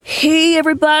Hey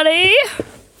everybody!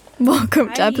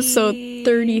 Welcome to Hi. episode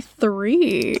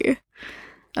 33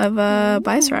 of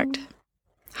Bisrect.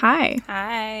 Hi.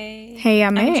 Hi. Hey,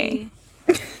 I'm A.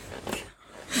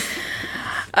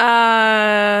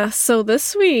 So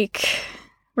this week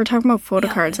we're talking about photo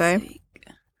cards, eh?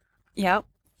 Yep.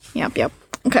 Yep.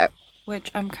 Okay. Which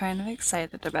I'm kind of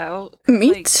excited about.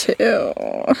 Me too.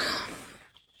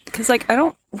 Because, I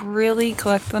don't really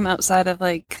collect them outside of,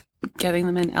 getting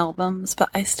them in albums, but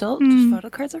I still, photo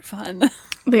cards are fun.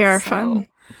 They are fun.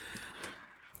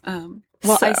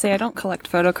 I say I don't collect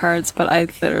photo cards, but I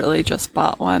literally just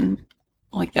bought one,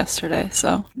 yesterday,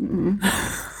 so.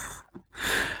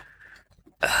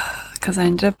 Because I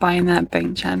ended up buying that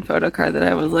Bang Chan photo card that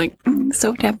I was like,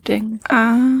 so tempting.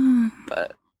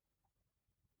 But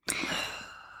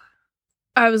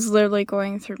I was literally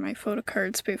going through my photo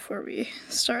cards before we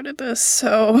started this,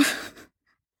 so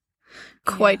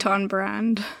quite on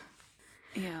brand.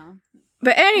 Yeah.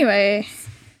 But anyway,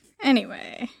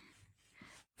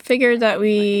 figured that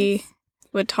we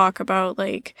would talk about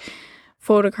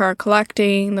photo card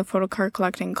collecting, the photo card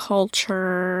collecting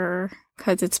culture,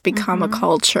 because it's become a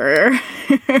culture.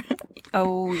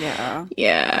 Oh, yeah.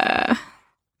 Yeah.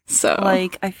 So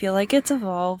I feel like it's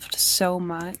evolved so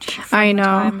much from I know. the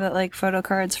time that photo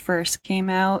cards first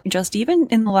came out. Just even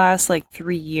in the last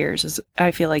 3 years, I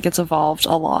feel like it's evolved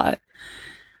a lot.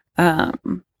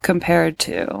 Compared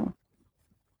to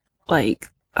I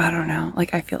don't know.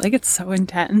 I feel like it's so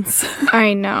intense.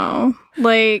 I know.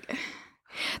 The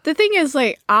thing is,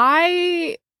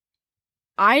 I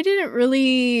didn't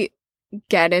really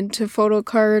get into photo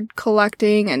card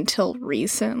collecting until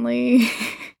recently.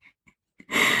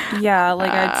 Yeah,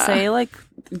 I'd say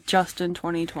just in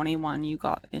 2021 you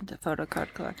got into photo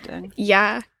card collecting.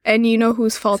 Yeah, and you know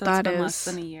whose fault So that it's been is. less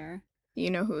than a year. You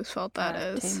know whose fault that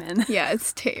is. Taman. Yeah,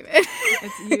 it's Taman.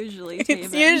 It's usually Taman.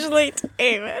 It's usually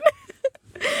Taman.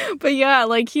 But yeah,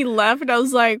 he left and I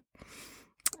was like,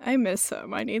 I miss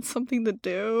him. I need something to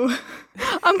do.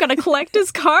 I'm gonna collect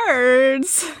his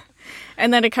cards.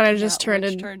 And then it kind of just turned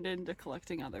into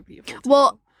collecting other people. Too.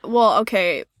 Well,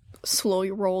 okay. Slow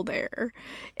roll there.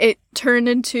 It turned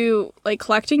into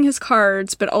collecting his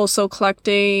cards, but also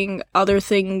collecting other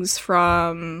things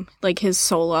from his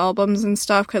solo albums and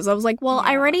stuff, because I was like, well,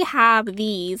 I already have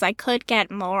these, I could get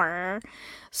more.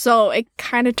 So it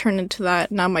kind of turned into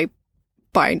that. Now my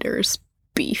binder's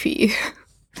beefy.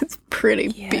 It's pretty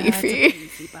beefy. It's a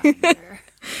beefy binder.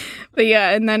 But yeah,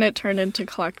 and then it turned into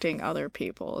collecting other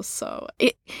people's, so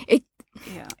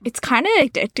it's kind of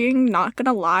addicting, not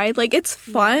gonna lie. It's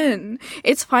fun.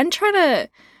 It's fun trying to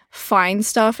find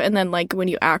stuff, and then when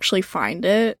you actually find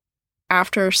it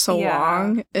after so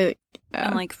long, and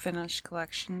finish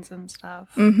collections and stuff.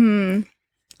 Mm-hmm.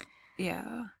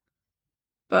 Yeah.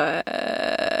 But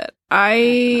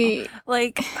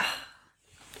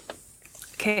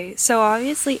okay, so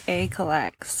obviously A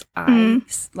collects.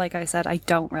 Like I said, I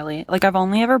don't really I've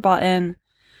only ever bought in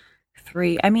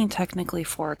 3. I mean, technically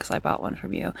 4 because I bought one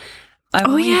from you.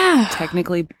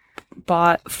 Technically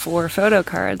bought 4 photo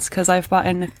cards because I've bought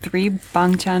in 3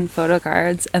 Bangchan photo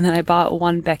cards, and then I bought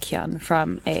 1 Baekhyun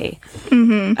from A.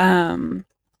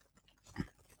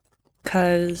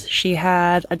 Because she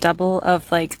had a double of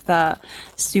the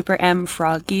Super M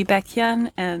Froggy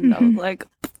Baekhyun, and I was like,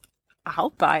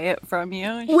 I'll buy it from you.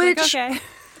 And she's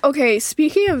okay,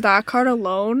 speaking of that card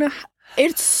alone,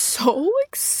 it's so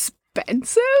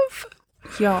expensive.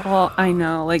 Y'all, I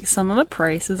know. Some of the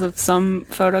prices of some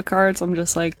photo cards, I'm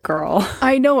just like, girl.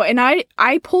 I know, and I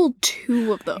pulled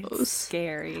 2 of those. It's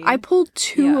scary. I pulled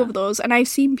 2 of those, and I've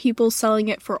seen people selling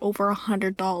it for over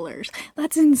 $100.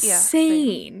 That's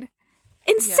insane.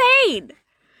 Insane!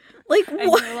 And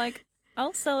what? you're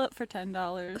I'll sell it for $10.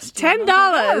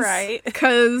 $10? Right.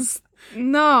 Because,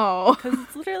 no. Because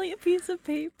it's literally a piece of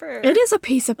paper. It is a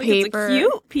piece of paper. It's a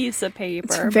cute piece of paper.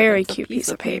 It's a very cute piece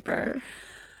of paper.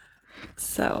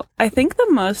 So, I think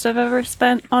the most I've ever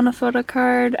spent on a photo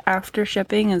card after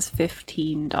shipping is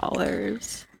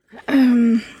 $15.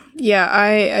 Yeah,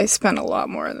 I spent a lot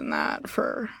more than that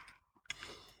for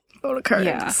photo cards.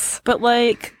 Yeah,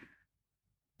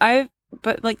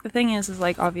 but the thing is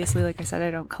obviously, I said,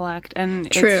 I don't collect, and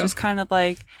it's just kind of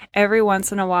every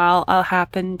once in a while I'll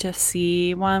happen to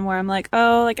see one where I'm like,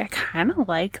 oh, I kind of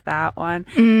like that one.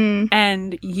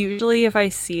 And usually if I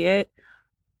see it,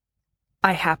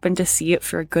 I happen to see it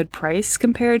for a good price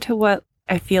compared to what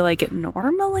I feel like it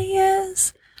normally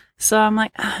is. So I'm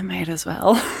like, I might as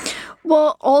well.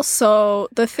 Well, also,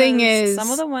 the thing is,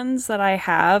 some of the ones that I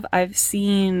have, I've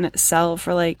seen sell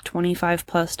for like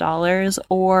 $25+,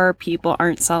 or people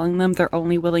aren't selling them. They're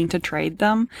only willing to trade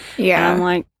them. Yeah. And I'm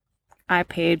like, I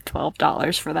paid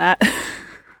 $12 for that.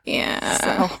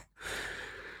 Yeah. So.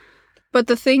 But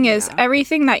the thing is,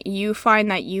 everything that you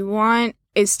find that you want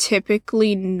is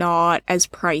typically not as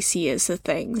pricey as the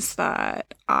things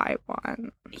that I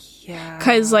want. Yeah.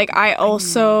 Because, like, I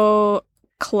also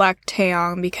collect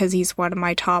Taeyong because he's one of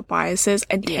my top biases,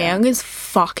 and Taeyong is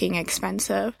fucking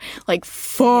expensive. Like,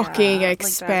 fucking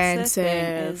expensive. Like, that's the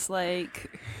thing, is,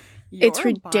 like, it's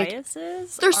ridiculous.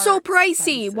 They're so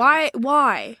pricey.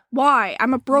 Expensive. Why?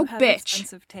 I'm a broke bitch.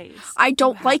 Expensive taste. I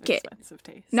don't like it.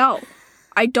 Taste. No.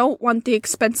 I don't want the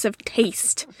expensive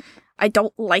taste. I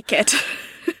don't like it.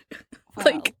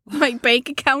 Like, my bank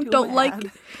account don't like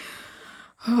it.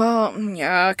 Well,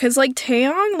 yeah, because, like,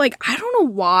 Taeyong, like, I don't know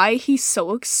why he's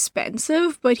so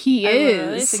expensive, but he is. I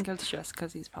really think it's just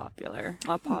because he's popular.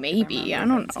 Maybe, I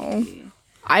don't know.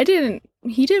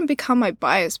 He didn't become my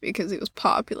bias because he was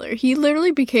popular. He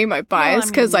literally became my bias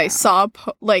because I saw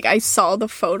the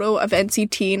photo of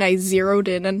NCT and I zeroed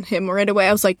in on him right away.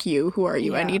 I was like, who are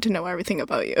you? I need to know everything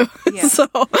about you. Yeah. So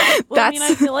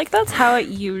I feel like that's how it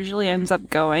usually ends up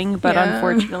going, but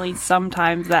unfortunately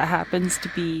sometimes that happens to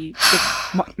be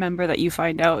the member that you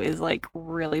find out is like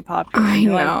really popular. I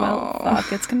know. Like, well,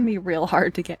 fuck, it's gonna be real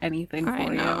hard to get anything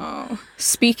for you.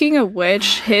 Speaking of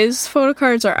which, his photo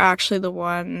cards are actually the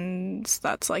ones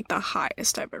that's like the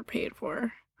highest I've ever paid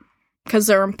for, because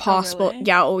they're impossible.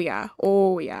 Oh,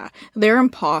 really? Yeah, they're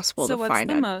impossible to find. So what's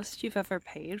the most you've ever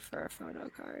paid for a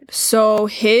photo card? So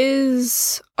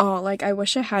his I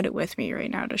wish I had it with me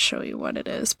right now to show you what it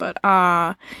is, but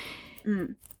I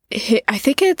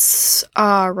think it's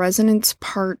Resonance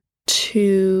Part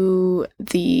 2,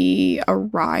 the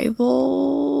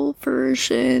Arrival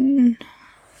version.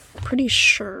 Pretty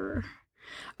sure.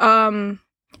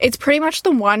 It's pretty much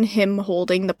the one him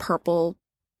holding the purple,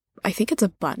 I think it's a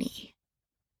bunny.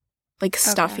 Like,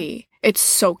 stuffy. Okay. It's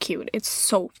so cute. It's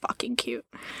so fucking cute.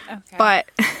 Okay. But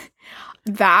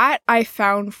that I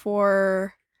found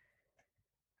for,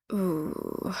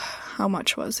 how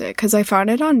much was it? Because I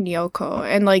found it on Nyoko,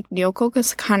 and, like,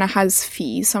 Nyoko kind of has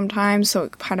fees sometimes, so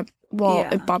it kind of,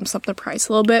 it bumps up the price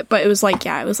a little bit, but it was like,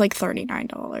 it was like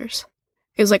 $39.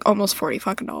 It was like almost $40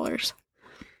 fucking dollars.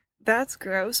 That's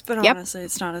gross, but honestly,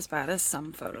 it's not as bad as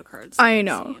some photo cards. I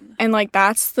know. And, like,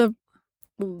 that's the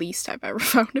least I've ever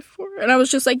found it for. And I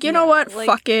was just like, you know what? Like,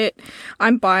 fuck it.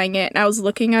 I'm buying it. And I was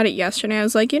looking at it yesterday. I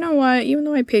was like, you know what? Even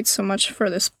though I paid so much for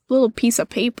this little piece of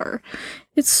paper,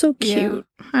 it's so cute.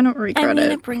 Yeah. I don't regret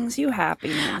it. It brings you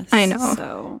happiness. I know.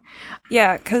 So,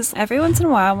 yeah, because every once in a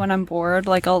while when I'm bored,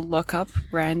 like, I'll look up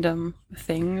random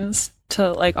things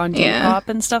to, like, on Depop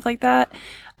and stuff like that.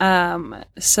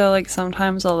 So, like,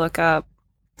 sometimes I'll look up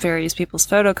various people's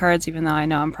photo cards, even though I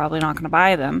know I'm probably not going to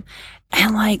buy them.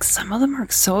 And, like, some of them are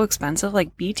so expensive.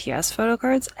 Like, BTS photo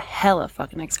cards, hella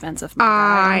fucking expensive.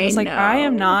 I was like, I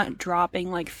am not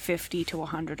dropping, like, $50 to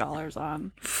 $100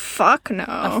 on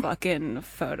a fucking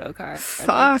photo card.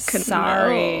 Fuck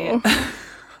sorry. No.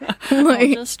 I'll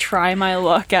just try my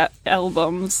luck at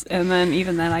albums, and then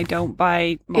even then I don't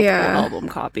buy multiple album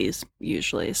copies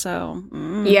usually, so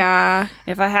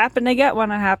if I happen to get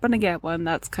one, I happen to get one.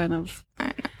 That's kind of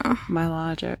my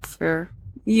logic for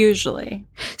usually.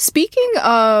 Speaking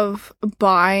of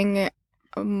buying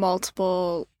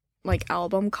multiple, like,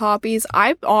 album copies,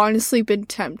 I've honestly been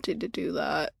tempted to do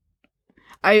that.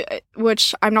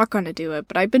 Which I'm not going to do it,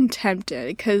 but I've been tempted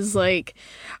because, like,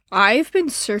 I've been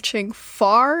searching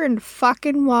far and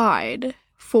fucking wide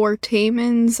for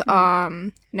Taemin's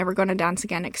Never Gonna Dance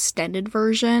Again extended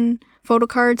version photo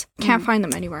cards. Can't find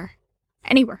them anywhere.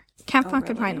 Can't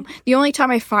fucking find them. The only time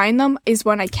I find them is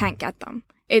when I can't get them.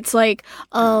 It's like,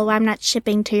 I'm not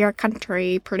shipping to your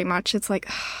country, pretty much. It's like,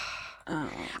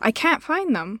 I can't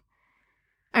find them.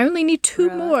 I only need 2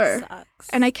 more,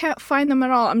 and I can't find them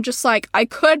at all. I'm just like, I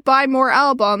could buy more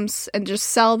albums and just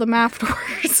sell them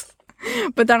afterwards.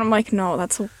 But then I'm like, no,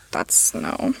 that's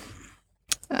no.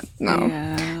 No.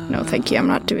 Yeah. No, thank you. I'm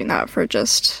not doing that for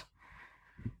just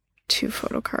 2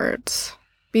 photo cards.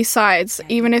 Besides,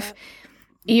 even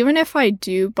if I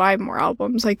do buy more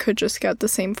albums, I could just get the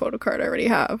same photo card I already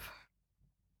have.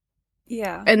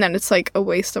 Yeah. And then it's like a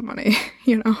waste of money,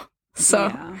 you know? So...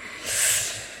 Yeah.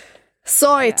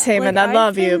 Sorry, Taemin, I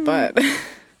love you, but...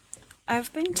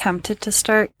 I've been tempted to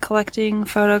start collecting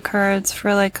photo cards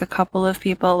for, like, a couple of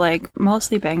people, like,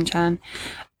 mostly Bang Chan,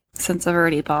 since I've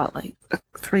already bought, like,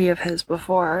 3 of his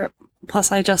before.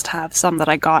 Plus, I just have some that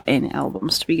I got in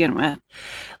albums to begin with.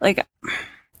 Like,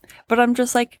 but I'm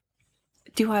just like,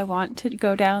 do I want to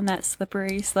go down that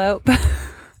slippery slope?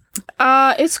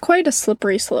 It's quite a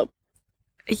slippery slope.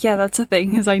 Yeah, that's the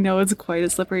thing, is I know it's quite a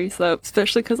slippery slope,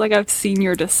 especially because, like, I've seen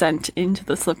your descent into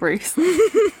the slippery slope.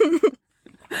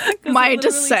 My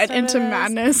descent into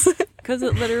madness. Because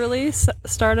it literally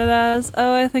started as,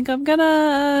 oh, I think I'm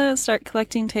gonna start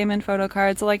collecting Taemin photo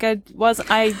cards. Like I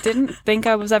didn't think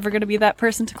I was ever gonna be that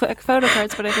person to collect photo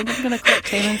cards, but I think I'm gonna collect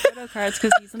Taemin photo cards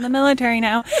because he's in the military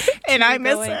now. And I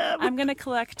miss him. I'm gonna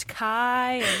collect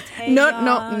Kai and Taeyeon.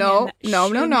 No.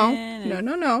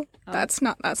 Oh. That's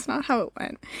not how it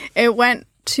went. It went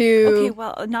to... Okay,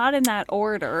 well, not in that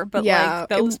order, but like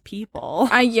those people.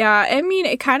 Yeah, I mean,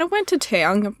 it kind of went to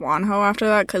Taeyang and Wonho after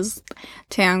that, because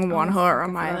Taeyang and Wonho are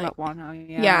my, like...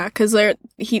 Wonho, yeah, because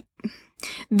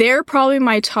they're probably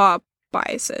my top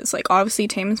biases. Like, obviously,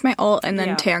 Taemin's my ult, and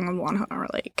then Taeyang and Wonho are,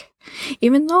 like...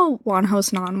 Even though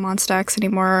Wonho's not in Monsta X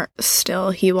anymore, still,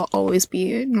 he will always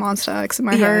be in Monsta X in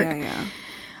my heart. Yeah.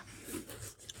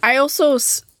 I also...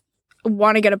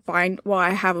 want to get a bind. Well, I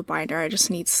have a binder. I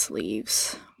just need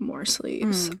sleeves, more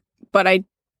sleeves. But I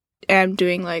am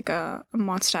doing like a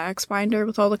Monsta X binder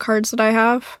with all the cards that I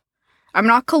have. I'm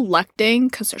not collecting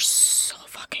because there's so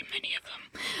fucking many of them.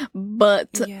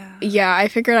 But yeah, I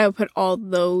figured I would put all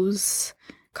those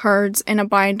cards in a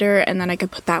binder, and then I could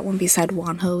put that one beside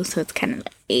Wonho, so it's kind of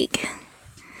like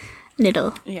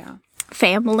little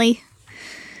family.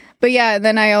 But yeah,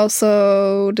 then I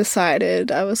also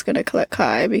decided I was going to collect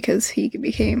Kai because he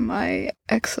became my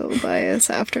EXO bias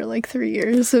after like 3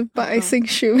 years of biasing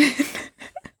Xiumin.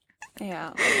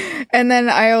 Yeah. And then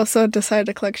I also decided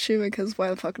to collect Xiumin because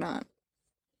why the fuck not?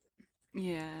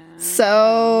 Yeah.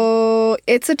 So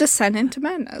it's a descent into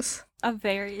madness. A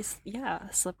very,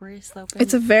 slippery slope.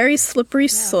 It's a very slippery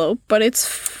slope, but it's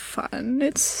fun.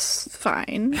 It's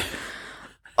fine.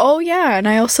 Oh, yeah, and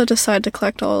I also decided to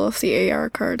collect all of the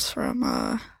AR cards from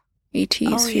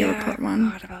AT's Fear Part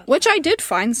 1. Which I did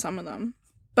find some of them.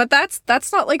 But that's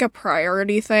not, like, a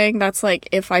priority thing. That's, like,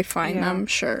 if I find them,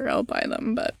 sure, I'll buy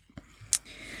them, but...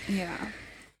 Yeah.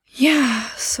 Yeah,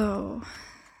 so...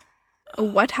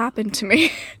 What happened to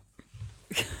me?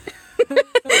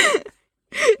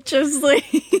 Just, like...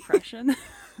 Depression?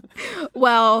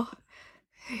 Well,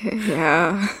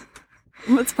 yeah.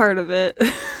 What's part of it?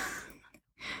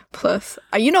 Plus,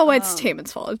 you know what? It's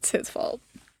Taemin's fault. It's his fault.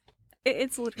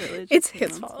 It's literally it's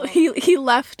his fault. He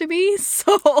left me,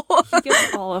 so he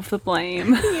gets all of the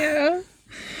blame.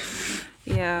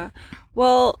 Yeah.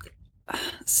 Well,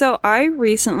 so I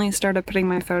recently started putting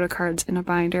my photo cards in a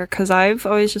binder because I've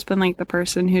always just been like the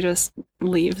person who just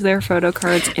leaves their photo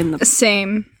cards in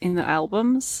the in the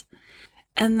albums,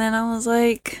 and then I was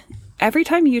like, every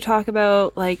time you talk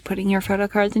about, like, putting your photo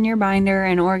cards in your binder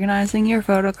and organizing your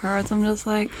photo cards, I'm just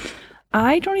like,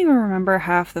 I don't even remember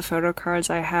half the photo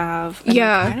cards I have. And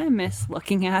I kind of miss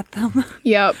looking at them.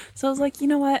 Yep. So I was like, you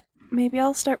know what? Maybe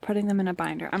I'll start putting them in a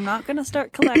binder. I'm not going to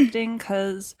start collecting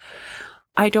because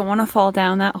I don't want to fall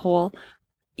down that hole,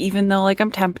 even though, like,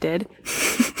 I'm tempted.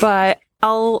 But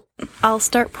I'll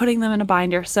start putting them in a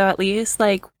binder, so at least,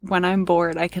 like, when I'm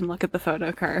bored, I can look at the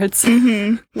photo cards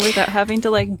without having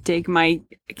to, like, dig my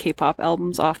K-pop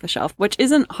albums off the shelf, which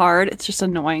isn't hard. It's just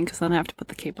annoying because then I have to put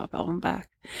the K-pop album back.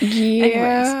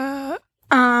 Yeah.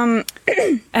 Anyways.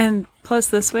 And plus,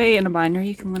 this way in a binder,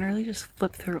 you can literally just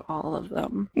flip through all of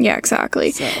them. Yeah,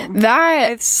 exactly. So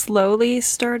I've slowly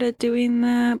started doing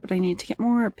that, but I need to get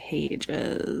more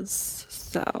pages.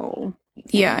 So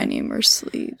yeah, I need more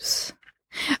sleeves.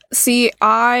 See,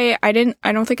 I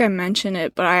don't think I mentioned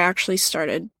it, but I actually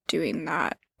started doing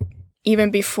that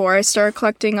even before I started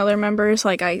collecting other members.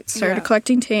 Like, I started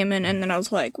collecting Taemin, and then I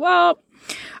was like, well,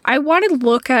 I want to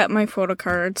look at my photo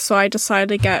cards, so I decided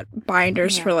to get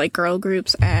binders for, like, girl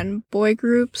groups and boy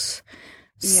groups.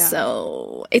 Yeah.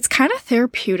 So it's kind of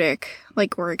therapeutic,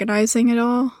 like, organizing it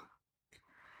all.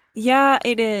 Yeah,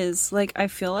 it is. Like, I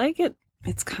feel like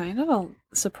it's kind of a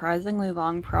surprisingly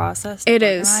long process. It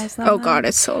is. Oh god,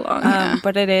 it's so long.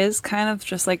 But it is kind of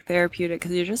just like therapeutic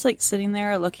because you're just like sitting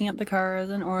there looking at the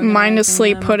cards and organizing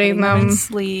mindlessly putting them in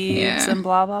sleeves and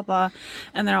blah blah blah,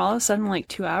 and then all of a sudden like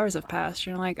 2 hours have passed.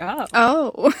 You're like,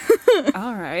 oh,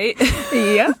 all right,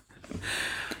 yeah.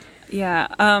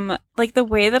 Like the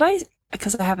way that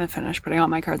because I haven't finished putting all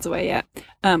my cards away yet.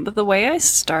 But the way I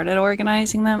started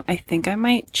organizing them, I think I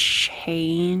might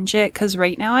change it because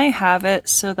right now I have it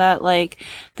so that like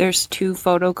there's 2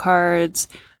 photo cards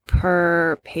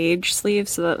per page sleeve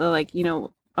so that they're like, you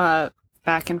know,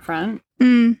 back and front.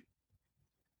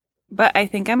 But I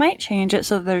think I might change it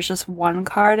so there's just 1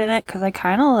 card in it because I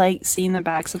kind of like seeing the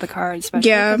backs of the cards, especially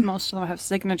because most of them have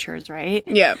signatures, right?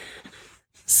 Yeah.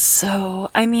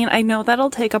 So, I mean, I know that'll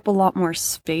take up a lot more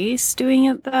space doing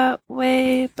it that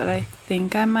way, but I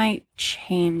think I might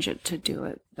change it to do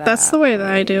it that That's the way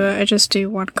that I do it. I just do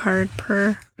 1 card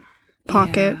per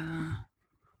pocket.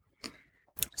 Yeah.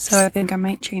 So I think I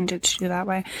might change it to do that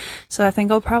way. So I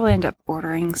think I'll probably end up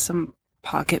ordering some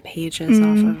Pocket Pages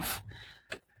off of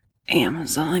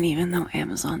Amazon, even though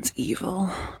Amazon's evil.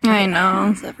 I know.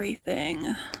 It has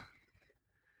everything.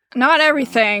 Not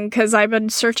everything, because I've been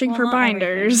searching for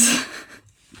binders.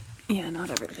 Yeah, not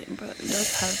everything, but it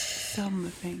does have some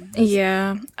things.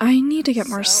 Yeah, I need to get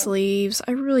more sleeves.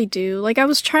 I really do. Like, I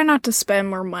was trying not to spend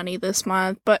more money this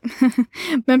month, but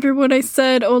remember when I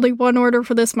said only one order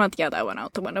for this month? Yeah, that went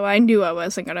out the window. I knew I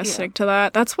wasn't going to stick to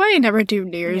that. That's why I never do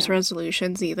New Year's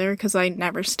resolutions either, because I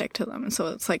never stick to them. So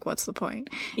it's like, what's the point?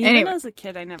 Even anyway, as a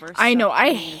kid, I never I know,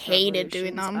 I hated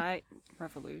doing them.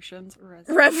 Revolution.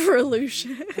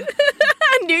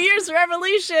 New Year's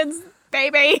revolutions,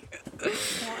 baby.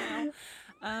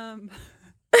 Wow.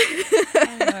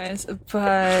 Anyways,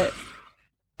 but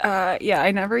yeah, I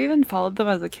never even followed them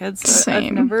as a kid, so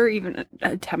I've never even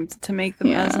attempted to make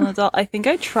them as an adult. I think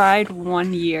I tried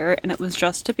one year, and it was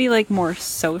just to be like more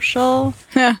social,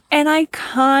 and I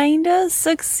kind of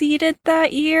succeeded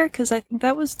that year because I think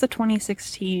that was the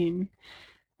 2016.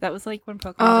 That was like when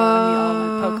Pokemon Go, when we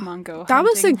all went Pokemon Go. That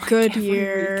was a good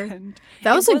year.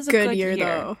 That was a good year,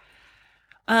 though.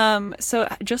 So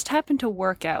it just happened to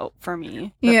work out for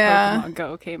me that Pokemon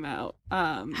Go came out.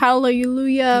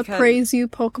 Hallelujah, praise you,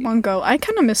 Pokemon Go. I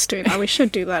kind of miss doing that. We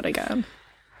should do that again.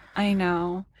 I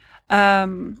know.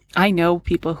 I know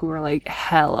people who are like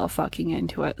hella fucking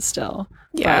into it still.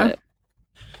 Yeah.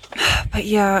 But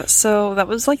yeah, so that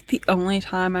was like the only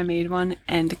time I made one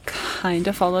and kind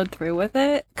of followed through with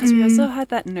it. Because we also had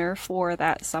that Nerf war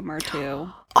that summer too.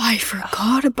 I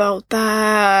forgot about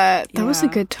that. That was a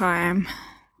good time.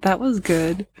 That was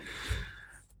good.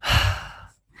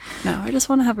 No, I just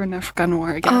want to have a Nerf gun war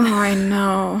again. Oh, I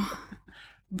know.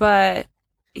 But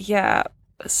yeah,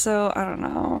 so I don't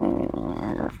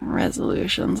know.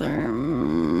 Resolutions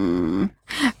are...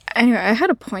 Anyway, I had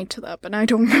a point to that, but I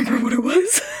don't remember what it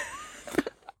was.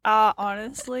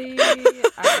 Honestly,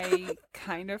 I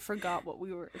kind of forgot what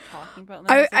we were talking about.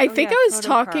 I think I was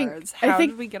talking... Cards. How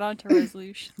did we get onto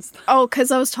resolutions? Oh,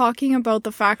 because I was talking about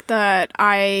the fact that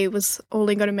I was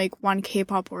only going to make one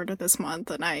K-pop order this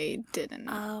month, and I didn't.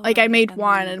 I made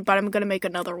one, but I'm going to make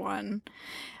another one.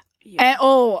 Yeah.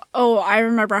 And, I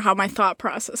remember how my thought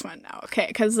process went now. Okay,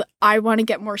 because I want to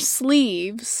get more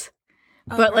sleeves,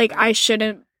 but I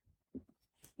shouldn't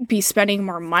be spending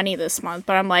more money this month.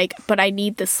 But I'm like, but I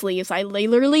need the sleeves. I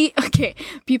literally, okay,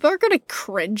 people are gonna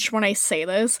cringe when I say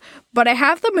this, but I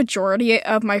have the majority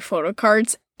of my photo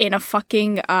cards in a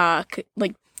fucking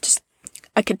just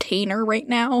a container right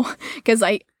now because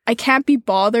I can't be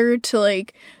bothered to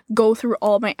go through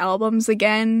all my albums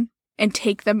again and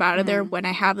take them out of there when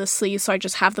I have the sleeves, so I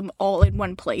just have them all in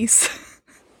one place.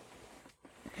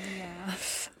 Yeah.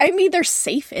 I mean, they're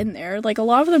safe in there. A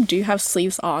lot of them do have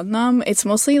sleeves on them. It's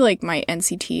mostly, my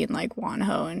NCT and,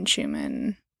 Wonho and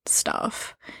Xiumin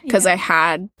stuff. Because I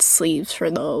had sleeves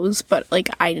for those, but,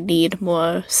 I need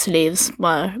more sleeves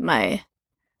for my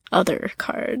other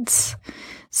cards.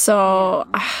 So,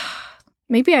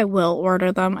 maybe I will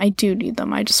order them. I do need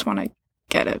them. I just want to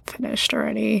get it finished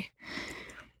already.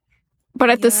 But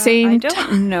at the same time... I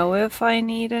don't know if I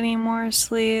need any more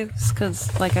sleeves,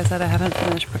 because, like I said, I haven't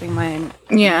finished putting mine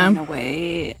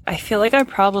away. I feel like I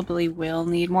probably will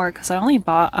need more, because I only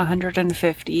bought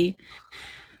 150,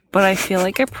 but I feel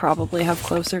like I probably have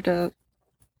closer to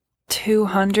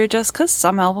 200, just because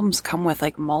some albums come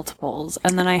with, multiples,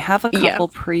 and then I have a couple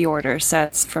pre-order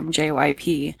sets from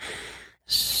JYP,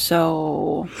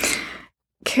 so...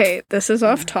 Okay, this is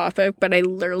off topic, but I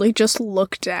literally just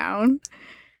looked down...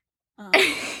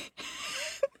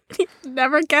 You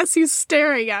never guess who's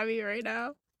staring at me right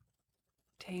now.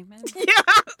 Taemin? Yeah.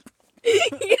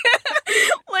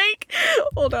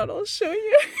 Hold on, I'll show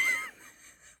you.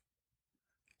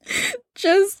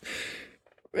 Just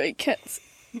right,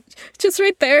 just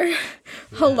right there. Yeah.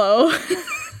 Hello.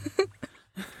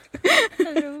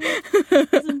 Hello.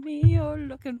 Is it me you're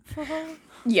looking for?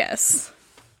 Yes.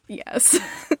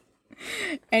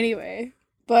 Anyway,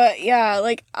 but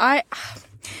yeah,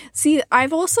 see,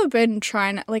 I've also been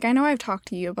trying, I know I've talked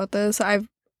to you about this, I've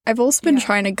also been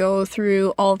trying to go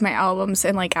through all of my albums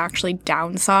and, actually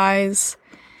downsize.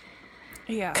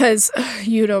 Yeah. Because,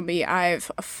 you know me, I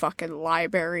have a fucking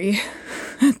library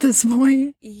at this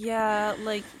point. Yeah,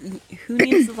 who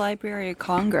needs the Library of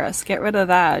Congress? Get rid of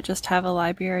that. Just have a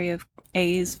Library of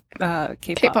A's K-pop.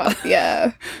 K-pop,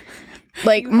 yeah.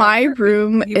 My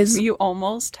room is... You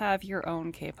almost have your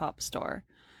own K-pop store.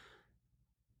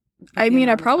 I mean,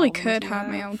 I probably could have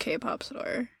my own K-pop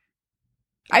store.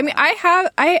 I mean, I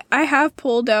have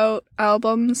pulled out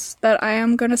albums that I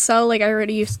am gonna sell. I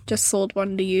already just sold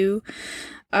one to you.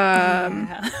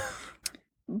 Yeah.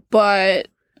 But,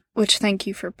 which thank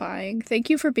you for buying. Thank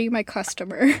you for being my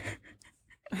customer.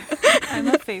 I'm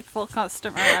a faithful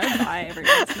customer. I buy every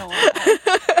once in a while.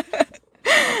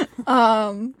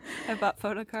 I bought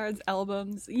photo cards,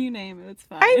 albums, you name it, it's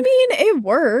fine. I mean, it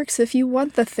works if you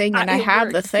want the thing and I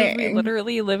have the thing. We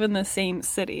literally live in the same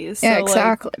cities. So, yeah,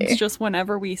 exactly. Like, it's just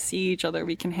whenever we see each other,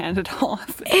 we can hand it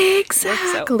off.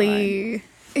 Exactly.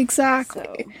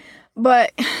 Exactly. So,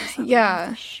 but,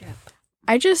 yeah.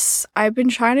 I've been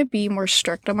trying to be more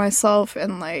strict on myself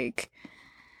and, like,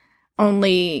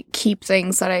 only keep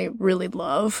things that I really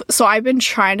love. So I've been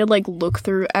trying to, like, look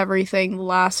through everything the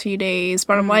last few days,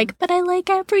 but I'm like, but I like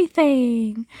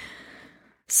everything.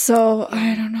 So,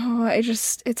 I don't know.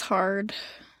 It's hard.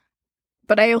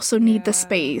 But I also need the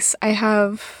space. I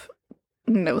have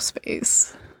no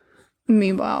space.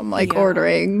 Meanwhile, I'm, like,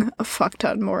 ordering a fuck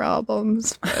ton more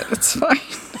albums, but it's fine.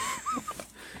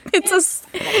 It's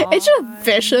a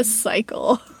vicious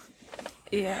cycle.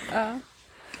 Yeah.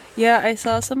 Yeah, I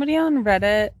saw somebody on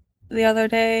Reddit the other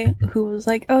day who was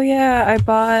like, oh yeah, I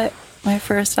bought my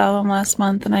first album last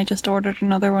month and I just ordered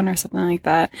another one or something like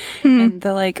that. And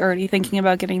they're like already thinking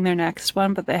about getting their next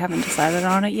one, but they haven't decided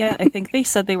on it yet. I think they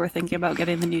said they were thinking about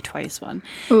getting the new Twice one.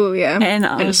 Oh yeah. And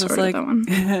I was just like,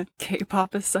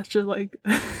 K-pop is such a like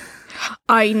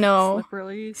I know.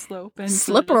 Slippery slope and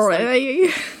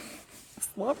slippery.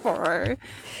 Slippery.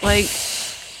 Like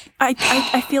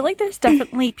I feel like there's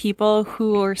definitely people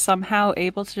who are somehow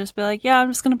able to just be like, yeah, I'm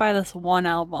just gonna buy this one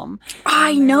album.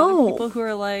 I know. People who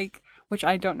are like, which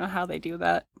I don't know how they do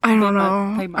that. I don't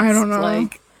know.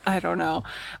 I don't know.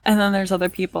 And then there's other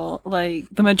people, like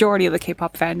the majority of the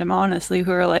K-pop fandom, honestly,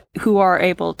 who are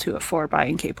able to afford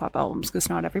buying K-pop albums because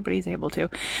not everybody's able to.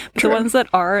 But True. The ones that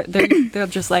are, they're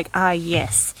just like,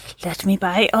 yes, let me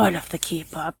buy all of the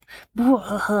K-pop,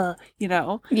 you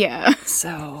know. Yeah.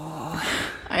 So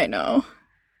I know.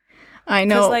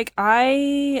 Because like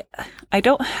I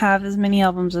don't have as many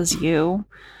albums as you.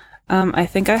 I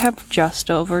think I have just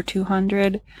over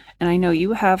 200, and I know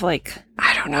you have like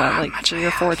I don't know how like much 3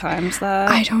 or 4 times that.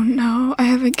 I don't know. I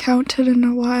haven't counted in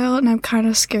a while, and I'm kind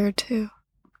of scared too.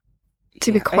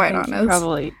 To be quite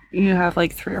honest, you have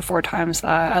like 3 or 4 times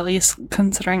that, at least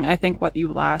considering I think what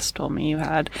you last told me you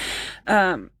had.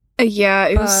 Yeah,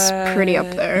 it was pretty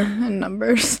up there in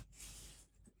numbers.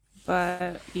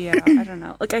 But yeah, I don't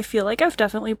know. Like I feel like I've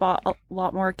definitely bought a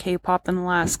lot more K-pop in the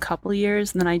last couple of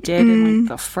years than I did in like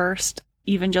the first,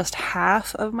 even just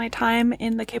half of my time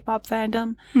in the K-pop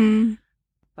fandom.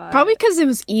 But probably because it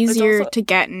was easier to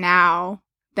get now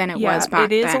than it was back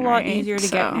then. It is a lot right? easier to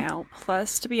get now.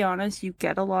 Plus, to be honest, you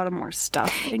get a lot of more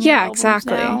stuff. In your albums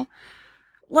exactly. Now.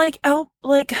 Like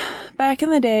back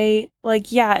in the day,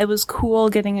 like it was cool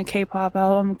getting a K-pop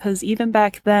album because even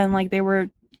back then, like they were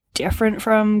different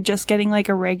from just getting like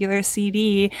a regular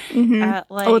CD at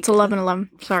like it's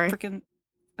 11:11. Sorry. Freaking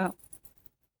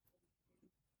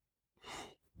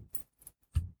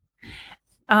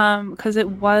because it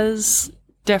was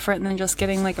different than just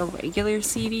getting like a regular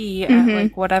CD at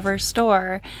like whatever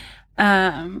store.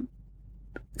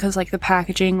 Because like the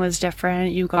packaging was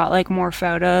different, you got like more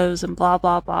photos and blah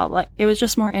blah blah. Like it was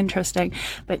just more interesting.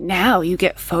 But now you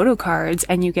get photo cards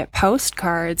and you get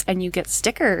postcards and you get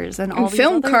stickers and all these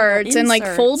film cards and like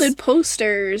folded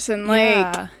posters and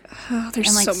like there's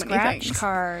and, like, so many scratch things.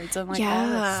 Cards and like all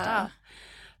this stuff.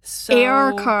 So,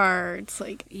 AR cards,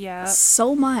 like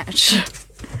so much.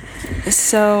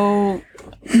 So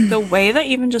the way that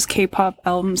even just K-pop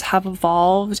albums have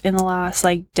evolved in the last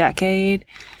like decade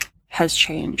has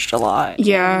changed a lot.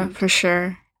 Yeah, for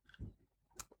sure.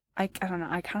 I don't know.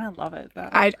 I kind of love it though.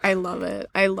 I love it.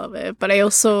 I love it. But I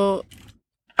also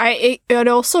it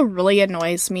also really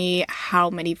annoys me how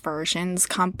many versions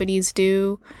companies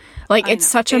do. Like it's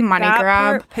such a money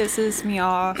grab. That part pisses me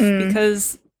off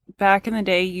because back in the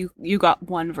day you got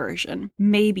one version,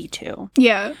 maybe 2.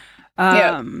 Yeah.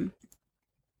 And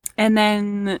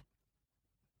then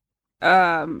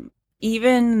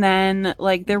even then,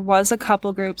 like, there was a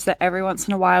couple groups that every once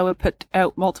in a while would put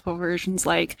out multiple versions,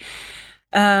 like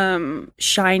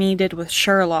SHINee did with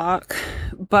Sherlock,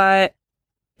 but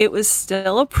it was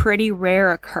still a pretty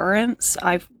rare occurrence.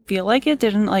 I feel like it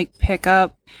didn't, like, pick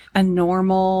up being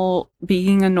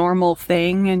a normal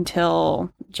thing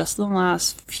until just the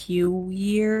last few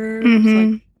years.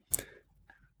 Like,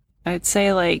 I'd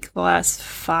say, like, the last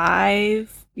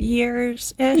 5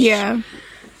 years-ish. Yeah.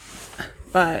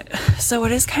 But, so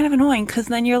it is kind of annoying, because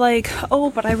then you're like,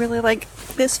 oh, but I really like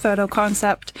this photo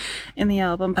concept in the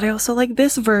album, but I also like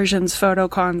this version's photo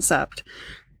concept.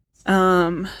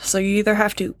 So you either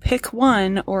have to pick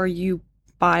one, or you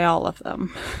buy all of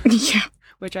them. Yeah.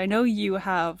 which I know you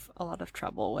have a lot of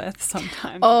trouble with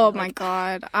sometimes. Oh my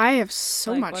god, I have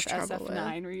so much trouble with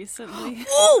SF9 recently.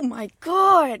 Oh my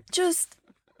god, just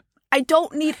I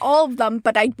don't need all of them,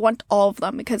 but I want all of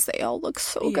them because they all look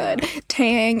so good.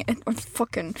 Tang and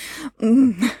fucking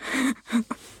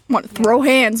want to throw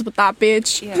hands with that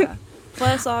bitch. Yeah.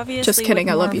 Plus, obviously, just kidding.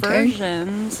 I love you,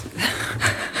 versions.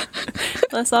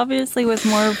 Plus, obviously, with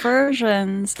more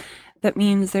versions, that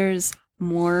means there's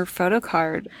more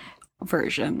photocard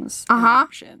versions and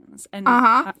options and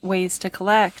ways to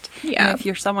collect. Yeah. And if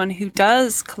you're someone who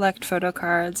does collect photo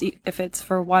cards, if it's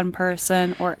for one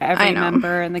person or every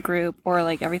member in the group or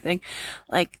like everything,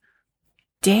 like,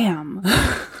 damn.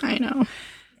 I know.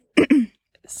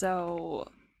 So.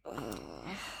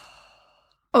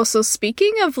 Also,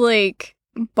 speaking of like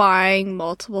buying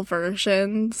multiple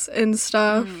versions and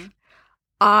stuff,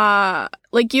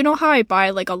 like, you know how I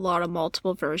buy like a lot of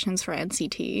multiple versions for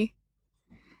NCT?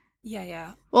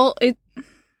 Yeah. Well,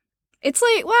 it's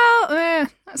like, well,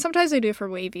 sometimes I do it for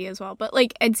Wavy as well, but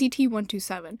like NCT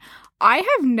 127, I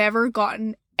have never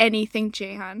gotten anything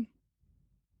Jaehyun.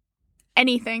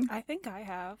 Anything. I think I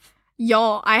have.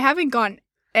 Y'all, I haven't gotten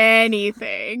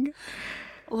anything.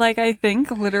 Like, I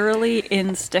think literally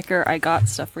in sticker, I got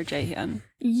stuff for Jaehyun.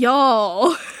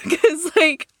 Y'all, because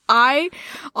like,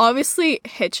 obviously,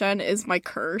 Hitchun is my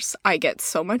curse. I get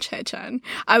so much Hitchun.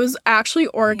 I was actually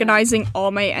organizing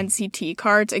all my NCT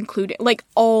cards, including, like,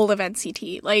 all of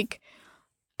NCT, like,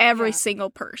 every single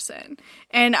person.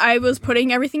 And I was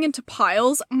putting everything into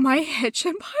piles. My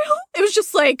Hitchun pile, it was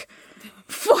just like,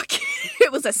 fuck,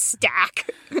 it was a stack.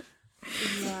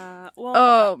 Yeah. Well,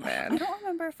 oh, man. I don't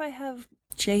remember if I have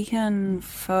Jaehyun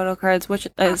photo cards, which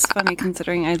is funny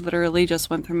considering I literally just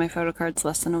went through my photo cards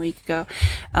less than a week ago.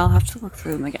 I'll have to look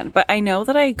through them again. But I know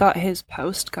that I got his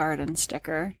postcard and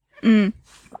sticker.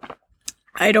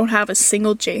 I don't have a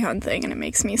single Jaehyun thing, and it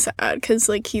makes me sad because,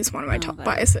 like, he's one of my top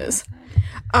biases.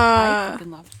 I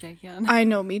fucking love Jaehyun. I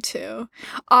know, me too.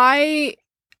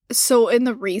 So in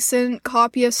the recent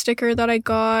copy of sticker that I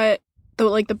got,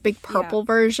 the big purple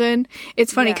version,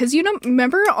 it's funny because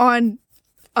remember on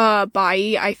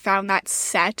Bai, I found that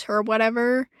set or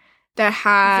whatever that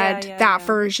had that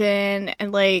version,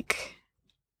 and like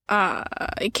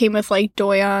it came with like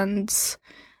Doyeon's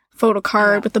photo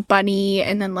card with the bunny,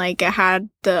 and then like it had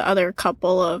the other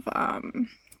couple of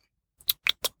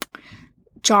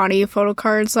Johnny photo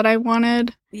cards that I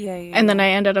wanted. And then I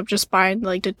ended up just buying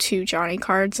like the 2 Johnny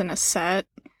cards in a set.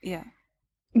 Yeah.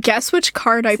 Guess which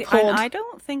card I pulled? I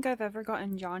don't think I've ever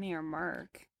gotten Johnny or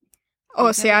Mark.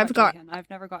 Oh, see, I've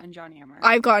never gotten Johnny or Mark.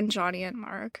 I've gotten Johnny and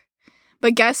Mark.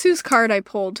 But guess whose card I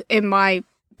pulled in my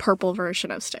purple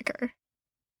version of sticker?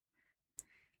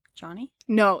 Johnny?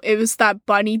 No, it was that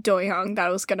bunny Doyoung that I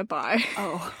was gonna buy.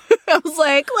 Oh. I was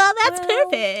like, well, that's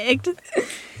perfect.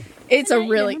 It's a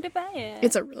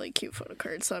really cute photo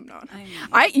card, so I'm not.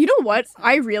 You know what?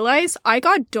 I realized I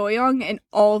got Doyoung in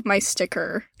all of my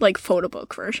sticker, like, photo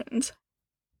book versions.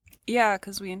 Yeah,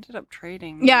 because we ended up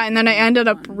trading. Yeah, and then I ended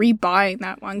up rebuying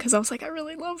that one because I was like, I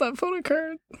really love that photo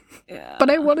card. Yeah. But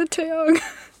I wanted Taeyong.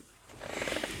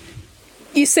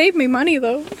 You saved me money,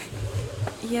 though.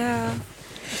 Yeah.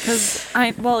 Because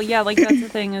that's the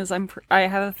thing is I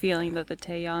have a feeling that the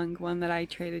Taeyong one that I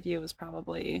traded you was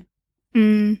probably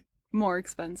more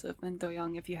expensive than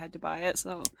Doyoung if you had to buy it.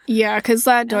 So yeah, because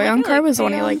that Doyoung card was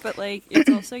only like, but like it's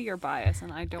also your bias,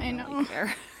 and I don't really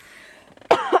care.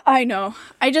 I know.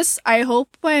 I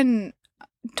hope when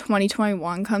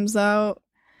 2021 comes out,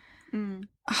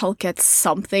 I'll get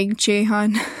something,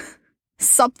 Jaehyun.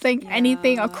 Something,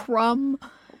 anything, a crumb,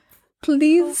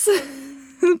 please.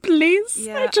 Please.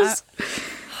 Yeah, I just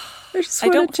I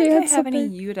don't think I have any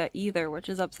Yuta either, which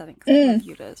is upsetting because I have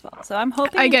Yuta as well. So I'm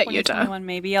hoping I in get 2021 Yuta.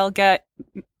 maybe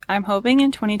I'm hoping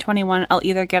in 2021 I'll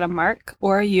either get a Mark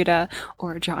or a Yuta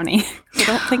or a Johnny. I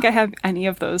don't think I have any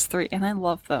of those 3, and I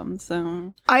love them.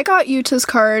 So I got Yuta's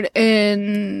card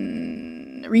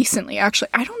in recently. Actually,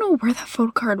 I don't know where that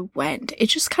photo card went. It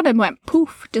just kind of went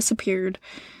poof, disappeared.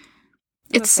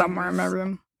 It's somewhere in my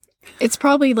room. It's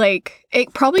probably like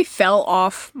it probably fell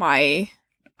off my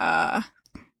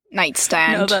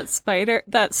nightstand. No, that spider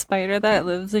that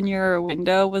lives in your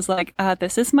window was like,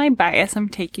 this is my bias, I'm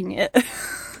taking it.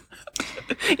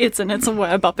 It's in its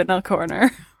web up in a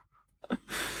corner.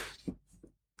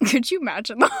 Could you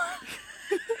imagine that?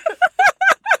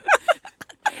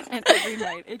 And every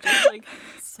night it just like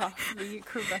softly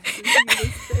caresses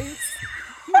Yuta's face.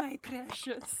 My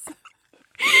precious.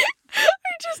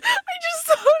 I just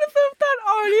thought about that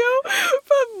audio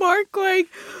from Mark like,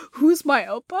 who's my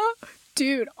oppa?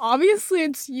 Dude, obviously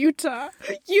it's Yuta.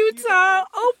 Yuta,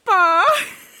 oppa!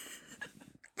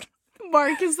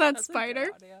 Mark is that spider.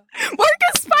 Mark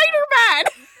is Spider-Man!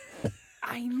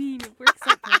 I mean, it works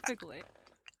out perfectly.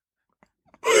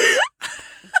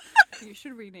 You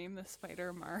should rename the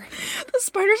spider Mark. The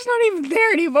spider's not even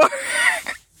there anymore.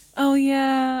 Oh,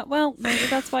 yeah. Well, maybe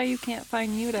that's why you can't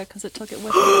find Yuta, because it took it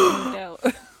with it and moved out.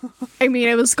 I mean,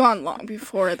 it was gone long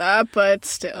before that, but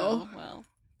still. Oh, well.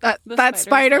 That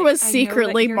spider like, was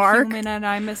secretly I know that Mark. you're human and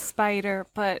I'm a spider,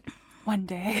 but one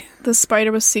day. The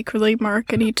spider was secretly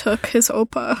Mark, and he took his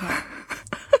Oppa. Yeah.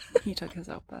 He took his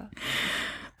Oppa.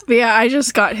 But yeah, I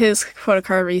just got his photo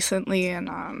card recently,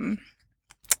 and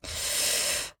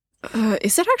is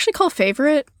it actually called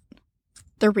Favorite?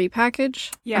 The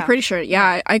repackage? Yeah. I'm pretty sure.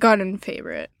 Yeah, I got in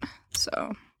Favorite.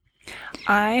 So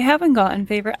I haven't gotten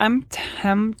Favorite. I'm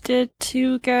tempted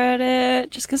to get it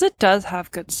just because it does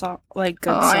have good songs for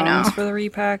the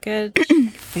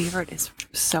repackage. Favorite is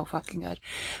so fucking good.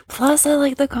 Plus, I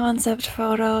like the concept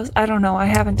photos. I don't know. I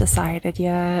haven't decided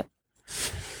yet.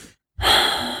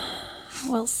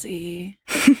 We'll see.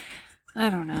 I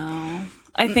don't know.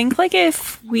 I think like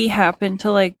if we happen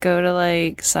to like go to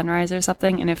like Sunrise or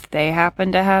something, and if they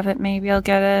happen to have it, maybe I'll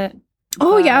get it.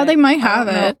 Oh yeah, they might have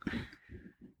it.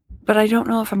 But I don't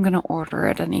know if I'm gonna order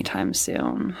it anytime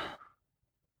soon.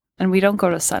 And we don't go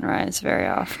to Sunrise very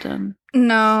often.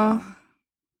 No. So.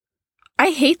 I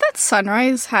hate that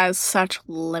Sunrise has such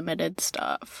limited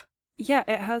stuff. Yeah,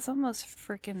 it has almost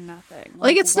freaking nothing.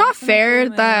 Like it's not fair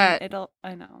that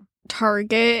I know.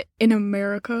 Target in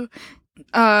America.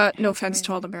 No offense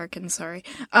to all the Americans, sorry.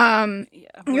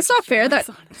 It's not fair that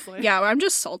honestly. Yeah, I'm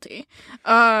just salty.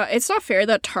 It's not fair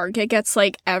that Target gets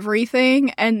like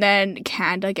everything and then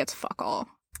Canada gets fuck all.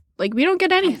 Like we don't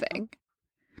get anything.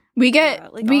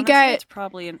 It's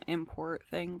probably an import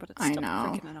thing, but it's still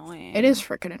freaking annoying. It is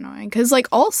freaking annoying because like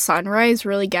all Sunrise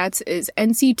really gets is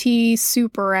NCT,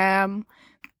 Super M,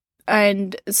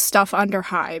 and stuff under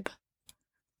Hybe.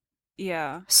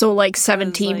 Yeah. So like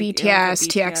 17, like, BTS,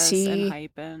 TXT,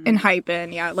 and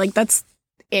Hypen. Yeah, like that's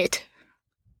it.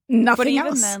 Nothing else.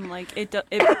 But even then, like it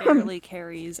barely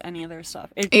carries any of their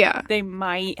stuff. They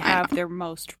might have their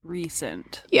most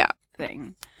recent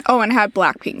thing. Oh, and had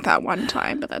Blackpink that one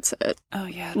time, but that's it. Oh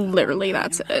yeah. Literally,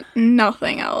 that's it.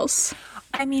 Nothing else.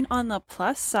 I mean, on the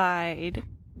plus side,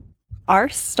 our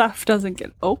stuff doesn't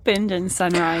get opened in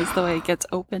Sunrise the way it gets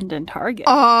opened in Target.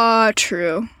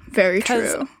 True. Very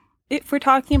true. If we're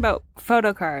talking about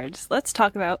photo cards, let's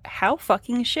talk about how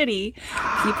fucking shitty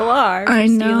people are for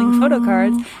stealing photo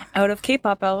cards out of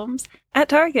K-pop albums at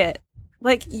Target.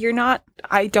 Like,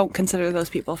 I don't consider those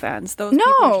people fans. Those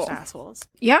people are just assholes.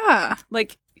 Yeah.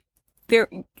 Like, they're,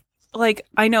 like,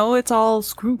 I know it's all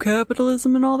screw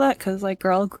capitalism and all that, because, like,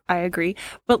 girl, I agree.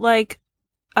 But, like,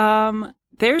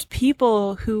 there's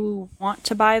people who want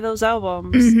to buy those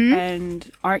albums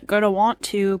and aren't going to want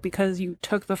to because you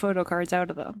took the photo cards out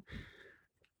of them.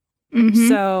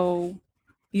 So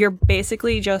you're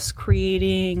basically just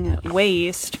creating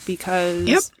waste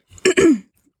because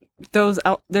there's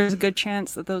a good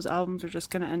chance that those albums are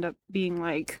just going to end up being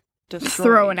like destroyed.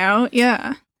 Thrown out.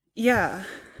 Yeah. Yeah.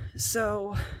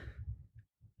 So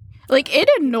like it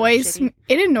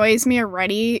annoys me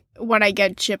already when I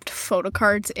get gypped photo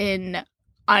cards in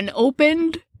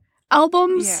unopened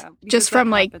albums just from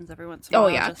like every once in a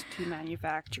while, just to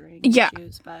manufacturing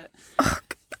issues, but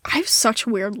I have such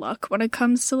weird luck when it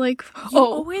comes to like you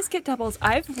always get doubles.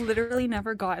 I've literally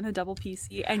never gotten a double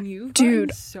PC, and you've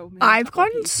gotten so many. I've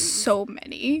gotten so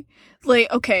many.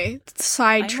 Like, okay,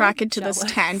 sidetrack into this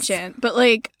tangent, but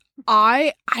like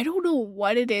I don't know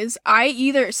what it is.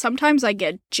 Sometimes I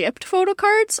get gypped photo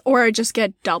cards or I just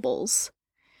get doubles.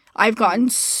 I've gotten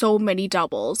so many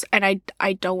doubles, and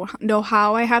I don't know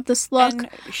how I have this luck.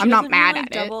 I'm not mad at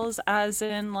it. Doubles as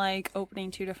in, like,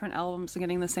 opening 2 different albums and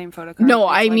getting the same photo card. No,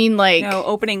 I mean, like...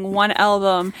 opening one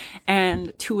album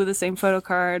and 2 of the same photo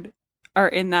card are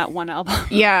in that one album.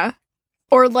 Yeah.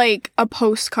 Or, like, a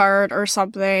postcard or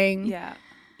something. Yeah.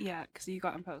 Yeah, because you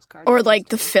got in postcards. Or, like,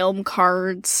 the film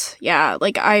cards. Yeah,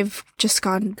 like, I've just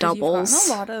gotten doubles. You've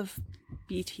gotten a lot of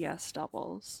BTS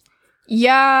doubles.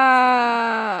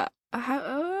 Yeah,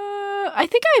 I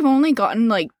think I've only gotten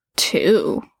like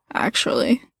 2,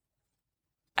 actually.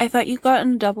 I thought you got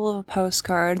a double of a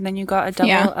postcard, and then you got a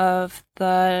double of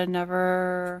the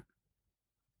Never.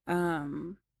 I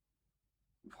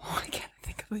can't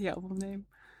think of the album name.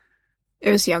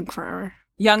 It was Young Forever.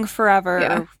 Young Forever.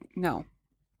 Yeah. No,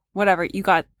 whatever. You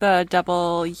got the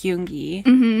double Yoongi.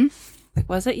 Mm-hmm.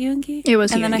 Was it Yoongi? It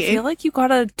was Yoongi. And then I feel like you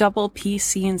got a double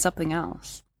PC and something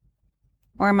else.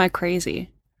 Or am I crazy?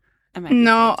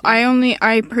 No,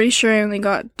 I'm pretty sure I only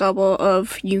got double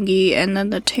of Yoongi and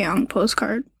then the Taeyong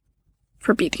postcard.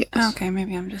 for BTS. Okay,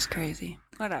 maybe I'm just crazy.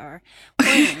 Whatever.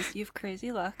 Point is, you have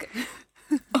crazy luck.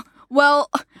 Well,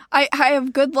 I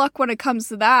have good luck when it comes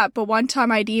to that, but one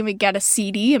time I didn't even get a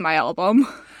CD in my album.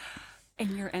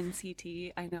 In your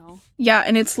NCT, I know. Yeah,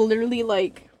 and it's literally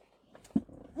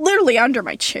under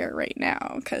my chair right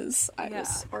now because I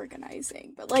was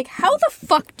organizing. But like, how the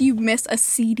fuck do you miss a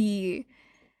CD?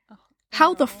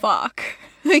 How the fuck?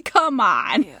 Like, come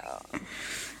on. Yeah.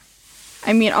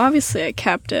 I mean, obviously I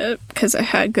kept it because it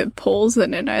had good pulls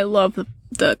in it. I love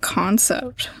the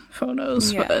concept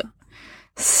photos, but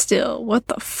still, what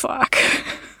the fuck?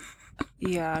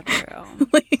 Yeah, true.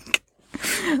 Like,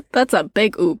 that's a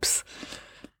big oops.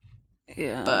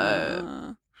 Yeah.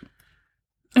 But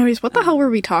anyways, what the hell were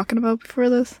we talking about before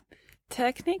this?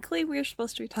 Technically, we were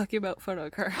supposed to be talking about photo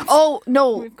cards. Oh,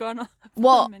 no. We've gone off we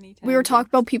many were tangents. talking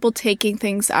about people taking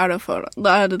things out of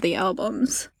the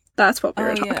albums. That's what we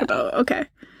were talking about. Okay.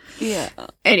 Yeah.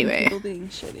 Anyway. People being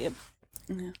shitty.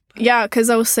 Yeah, because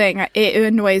I was saying it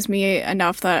annoys me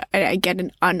enough that I get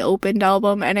an unopened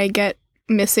album and I get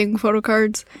missing photo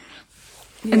cards.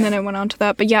 Yeah. And then I went on to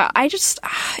that. But yeah,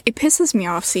 it pisses me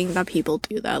off seeing that people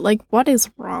do that. Like, what is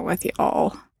wrong with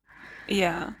y'all?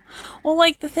 Yeah. Well,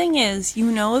 like, the thing is, you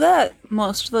know that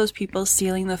most of those people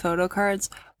stealing the photo cards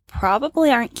probably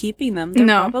aren't keeping them. They're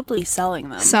probably selling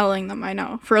them. Selling them, I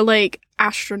know. For, like,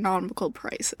 astronomical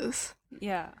prices.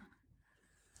 Yeah.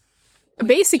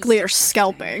 Basically, they're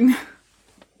scalping.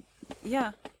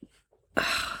 Yeah.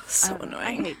 So annoying.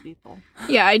 I hate people.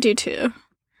 Yeah, I do too.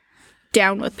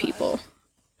 Down with people.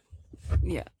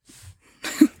 Yeah.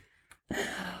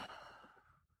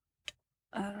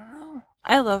 I don't know.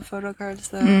 I love photo cards,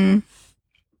 though.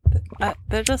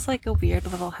 They're just like a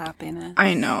weird little happiness.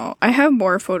 I know. I have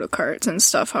more photo cards and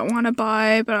stuff I want to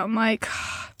buy, but I'm like,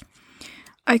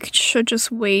 I should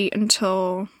just wait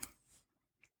until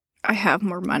I have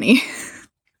more money.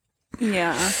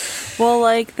 Yeah. Well,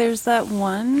 like, there's that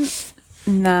one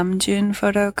Namjoon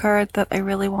photo card that I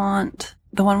really want.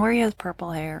 The one where he has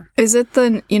purple hair. Is it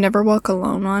the You Never Walk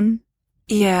Alone one?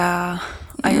 Yeah.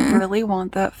 I really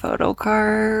want that photo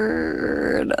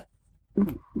card.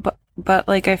 But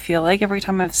like, I feel like every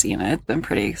time I've seen it, it's been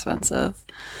pretty expensive.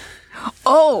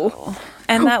 Oh!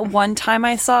 And that one time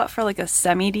I saw it for like a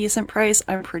semi-decent price,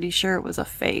 I'm pretty sure it was a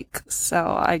fake,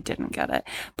 so I didn't get it.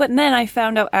 But then I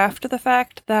found out after the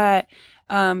fact that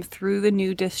through the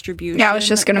new distribution, yeah, I was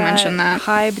just going to mention that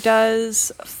HYBE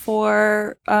does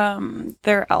for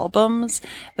their albums,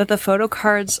 that the photo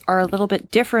cards are a little bit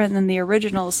different than the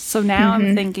originals. So now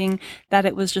I'm thinking that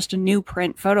it was just a new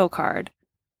print photo card.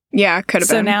 Yeah, it could have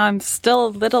been. So now I'm still a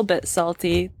little bit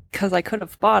salty because I could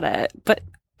have bought it, but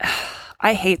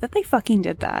I hate that they fucking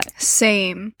did that.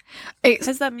 Same.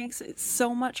 Because that makes it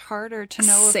so much harder to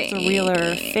know if it's a real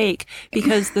or fake.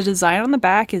 Because the design on the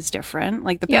back is different,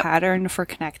 like the pattern for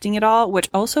connecting it all, which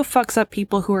also fucks up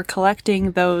people who are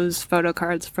collecting those photo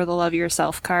cards for the Love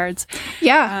Yourself cards.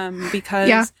 Yeah.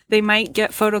 Because they might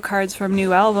get photo cards from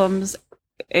new albums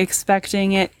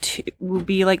expecting it to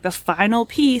be like the final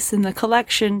piece in the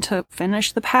collection to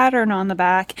finish the pattern on the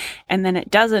back, and then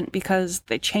it doesn't because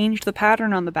they changed the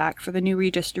pattern on the back for the new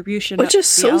redistribution, which is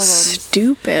so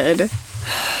stupid.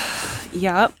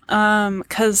 Yep.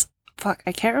 Because fuck,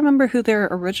 I can't remember who their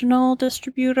original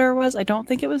distributor was. I don't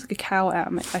think it was Kakao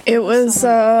M. It was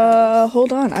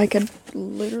hold on, I could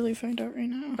literally find out right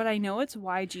now. But I know it's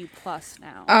YG Plus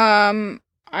now.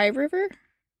 iRiver?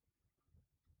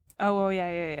 Oh,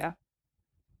 yeah.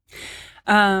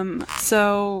 But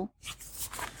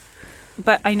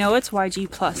I know it's YG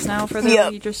Plus now for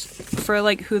their for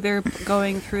like who they're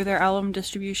going through their album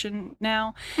distribution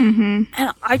now. And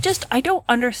I don't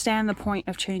understand the point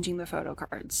of changing the photo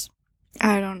cards.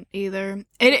 I don't either.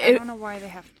 I don't know why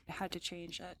they had to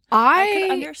change it. I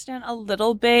could understand a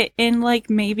little bit in like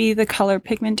maybe the color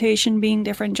pigmentation being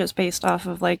different just based off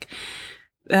of like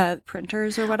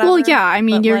printers or whatever. Well, yeah, I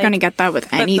mean, you're gonna get that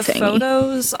with anything.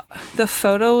 The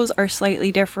photos are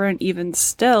slightly different even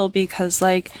still because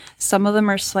like some of them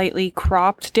are slightly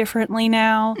cropped differently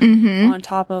now, on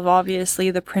top of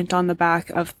obviously the print on the back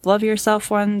of Love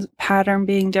Yourself one's pattern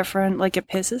being different. Like, it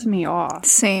pisses me off.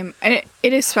 Same. It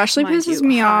especially pisses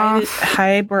me off.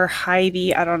 HYBE or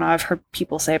HYBE, I don't know, I've heard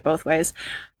people say it both ways,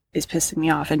 is pissing me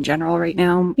off in general right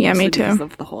now. Yeah, me too. Because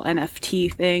of the whole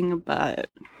NFT thing, but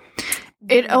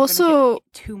it also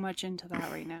get too much into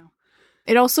that right now.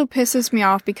 It also pisses me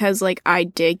off because like I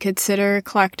did consider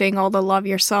collecting all the Love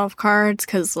Yourself cards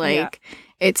because like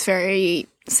it's very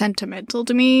sentimental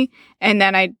to me, and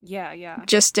then I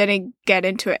just didn't get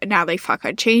into it. Now they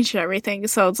fucking changed everything,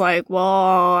 so it's like,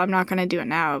 well, I'm not gonna do it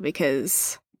now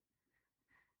because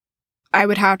I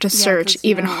would have to search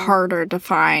even harder to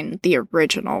find the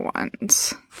original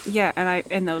ones. Yeah,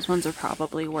 and those ones are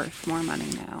probably worth more money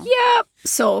now. Yep.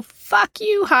 So fuck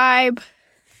you, Hybe.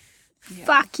 Yeah.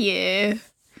 Fuck you.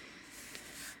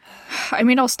 I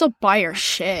mean, I'll still buy your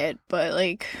shit, but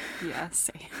like... Yeah,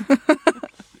 same.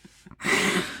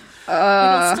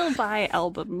 I'll still buy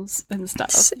albums and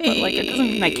stuff, same. But like, it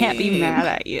doesn't mean I can't be mad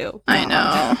at you. I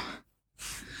know.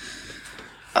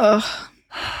 Ugh.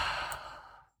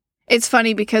 It's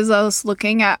funny because I was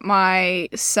looking at my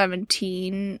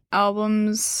 17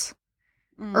 albums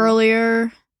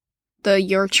earlier, the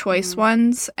Your Choice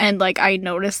ones, and like I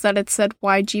noticed that it said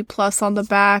YG Plus on the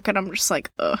back, and I'm just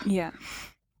like, ugh. Yeah.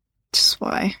 Just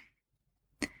why?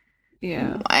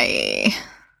 Yeah. Why?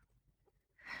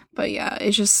 But yeah,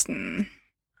 it's just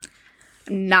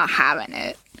not having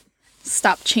it.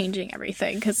 Stop changing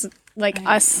everything, because like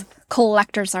us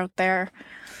collectors out there,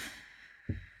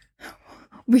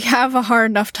 we have a hard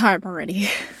enough time already.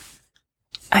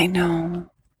 I know.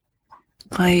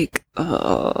 Like,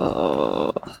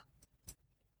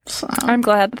 So. I'm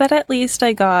glad that at least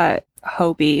I got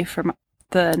Hobie from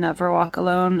the Never Walk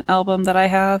Alone album that I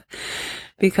have,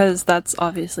 because that's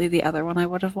obviously the other one I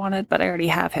would have wanted, but I already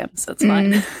have him, so it's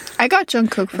fine. I got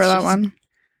Jungkook for that one.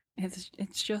 It's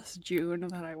just June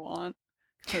that I want.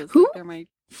 Who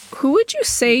would you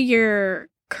say your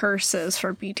curse is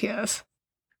for BTS?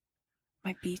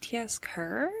 My BTS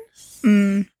curse?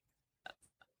 I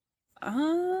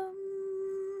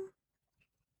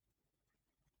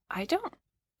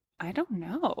don't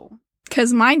know.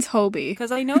 Because mine's Hobie.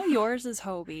 Because I know yours is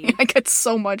Hobie. I get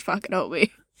so much fucking Hobie.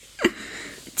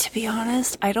 To be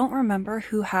honest, I don't remember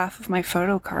who half of my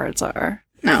photo cards are.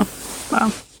 No.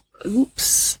 Well.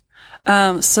 Oops.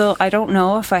 So I don't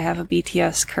know if I have a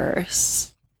BTS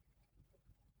curse.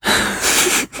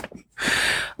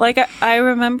 Like, I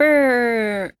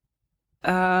remember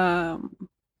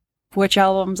which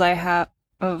albums I have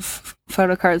of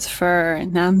photo cards for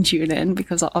Namjoon,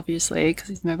 because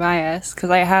he's my bias. Because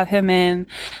I have him in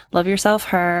Love Yourself,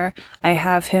 Her. I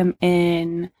have him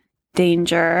in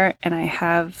Danger, and I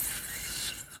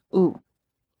have...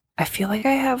 I feel like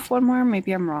I have one more.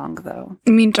 Maybe I'm wrong, though.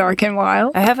 You mean Dark and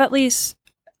Wild? I have at least...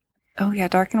 Oh, yeah,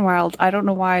 Dark and Wild. I don't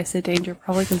know why I said Danger.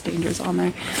 Probably because Danger's on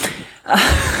there.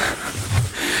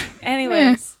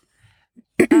 Anyways.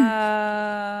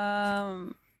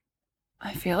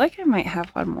 I feel like I might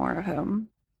have one more of him.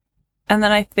 And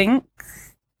then I think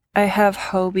I have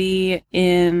Hobie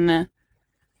in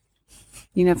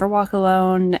You Never Walk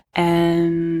Alone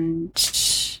and...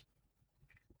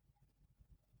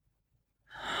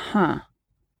 I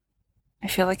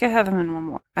feel like I have him in one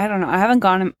more. I don't know. I haven't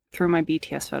gone through my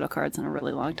BTS photo cards in a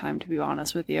really long time, to be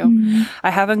honest with you. I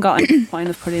haven't gotten to the point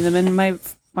of putting them in my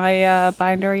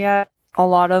binder yet. A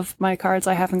lot of my cards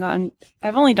I've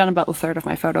only done about a third of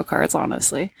my photo cards,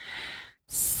 honestly.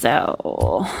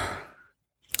 So,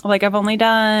 like, I've only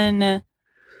done,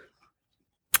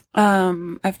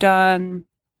 I've done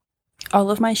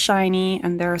all of my SHINee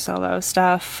and their solo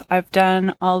stuff. I've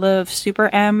done all of Super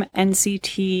M,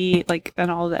 NCT, like,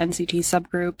 and all the NCT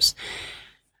subgroups.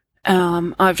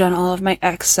 I've done all of my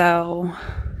EXO.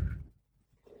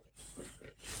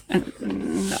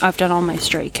 And I've done all my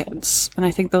Stray Kids. And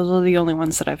I think those are the only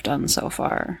ones that I've done so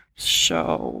far.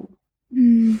 So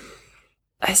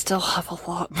I still have a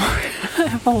lot more. I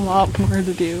have a lot more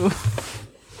to do.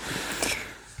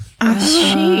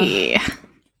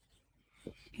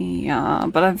 Yeah,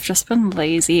 but I've just been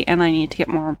lazy and I need to get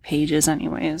more pages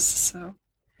anyways, so.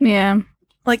 Yeah.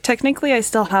 Like, technically I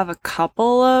still have a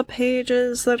couple of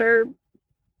pages that are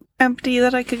empty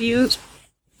that I could use.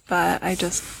 But I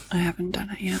haven't done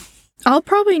it yet. I'll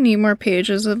probably need more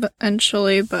pages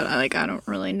eventually, but I don't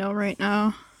really know right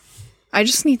now. I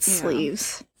just need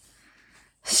sleeves.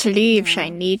 Sleeves, I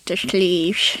need the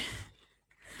sleeves.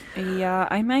 Yeah,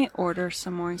 I might order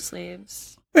some more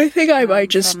sleeves. I think I might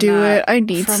just do it. I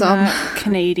need some. That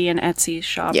Canadian Etsy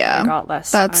shop. Yeah, I got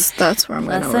less. That's where I'm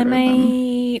going to order them. I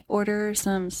might order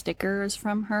some stickers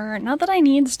from her. Not that I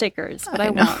need stickers, but I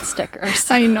want stickers.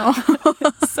 I know.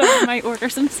 So I might order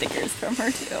some stickers from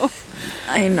her too.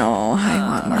 I know. I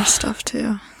want more stuff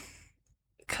too.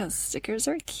 Because stickers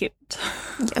are cute.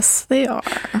 Yes, they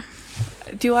are.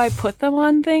 Do I put them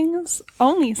on things?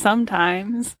 Only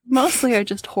sometimes. Mostly I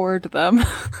just hoard them.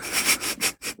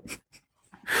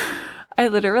 I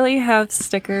literally have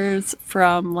stickers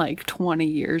from like 20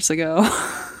 years ago.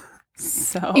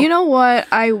 So you know what?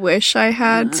 I wish I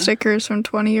had stickers from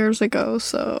 20 years ago,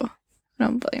 so I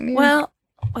don't blame you. Well,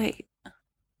 wait.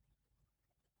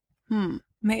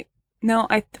 No,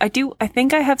 I do. I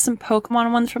think I have some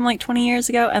Pokemon ones from like 20 years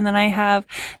ago, and then I have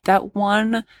that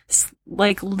one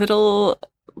like little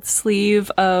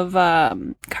sleeve of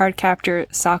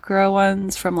Cardcaptor Sakura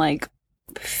ones from like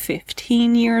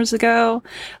 15 years ago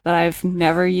that I've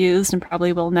never used and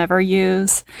probably will never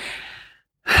use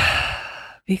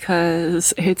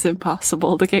because it's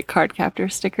impossible to get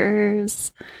Cardcaptor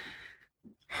stickers.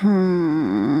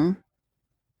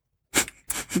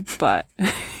 But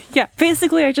yeah,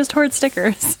 basically I just hoard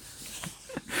stickers.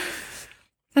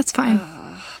 That's fine.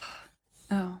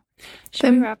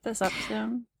 Should we wrap this up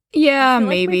soon? Yeah,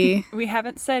 maybe. Like we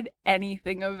haven't said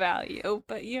anything of value,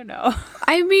 but you know.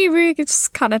 I mean, we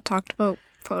just kind of talked about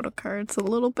photo cards a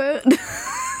little bit.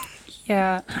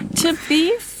 Yeah. To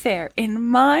be fair, in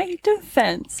my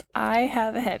defense, I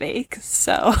have a headache,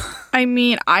 so. I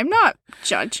mean, I'm not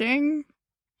judging.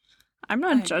 I'm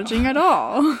not judging at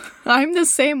all. I'm the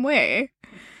same way.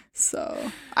 So,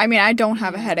 I mean, I don't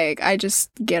have a headache. I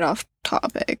just get off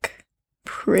topic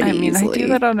pretty easily. I do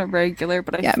that on a regular,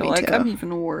 but I feel like I'm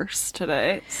even worse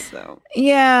today, so.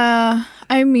 Yeah,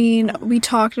 I mean, we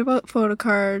talked about photo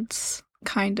cards,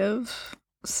 kind of.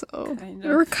 So,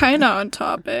 we're kind of on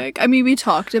topic. I mean, we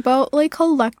talked about, like,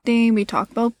 collecting. We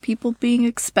talked about people being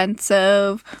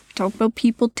expensive. We talked about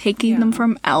people taking them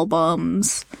from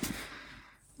albums.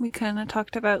 We kind of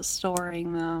talked about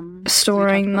storing them.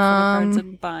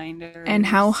 And binders. And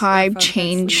how Hybe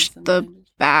changed the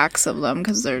backs of them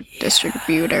because they're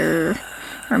distributor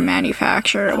or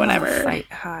manufacturer or whatever. Fight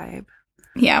Hybe.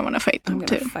 Yeah, I want to fight them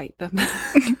too. Fight them.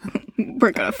 We're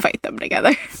gonna fight them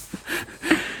together.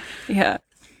 Yeah.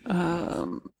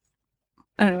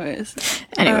 Anyway,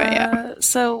 yeah.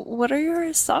 So what are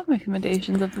your song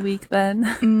recommendations of the week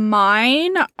then?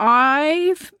 Mine,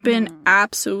 I've been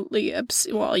absolutely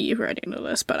well, you already know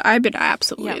this, but I've been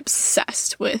absolutely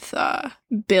obsessed with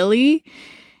Billie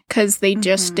because they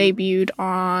just debuted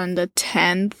on the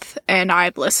 10th, and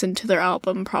I've listened to their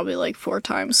album probably like 4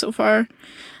 times so far.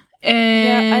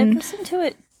 And yeah, I've listened to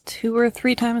it 2 or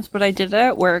 3 times, but I did it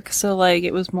at work, so like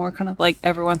it was more kind of like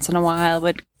every once in a while I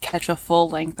would catch a full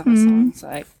length of a song, so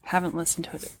I haven't listened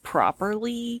to it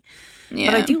properly,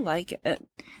 but I do like it.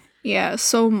 Yeah,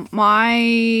 so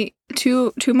my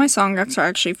two of my song recs are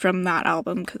actually from that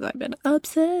album because I've been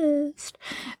obsessed.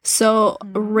 So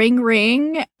Ring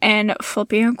Ring and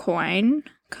Flipping a Coin,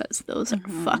 because those are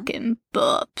fucking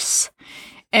bops.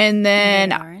 And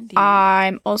then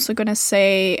I'm also gonna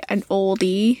say an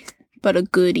oldie but a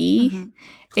goodie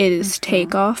is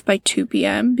Take Off by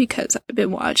 2PM because I've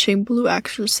been watching Blue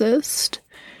Exorcist,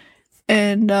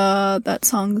 and that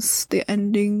song's the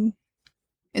ending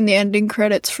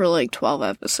credits for like 12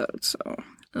 episodes, so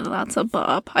that's a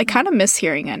bop. I kind of miss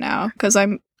hearing it now because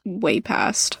I'm way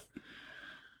past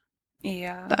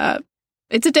that.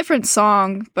 It's a different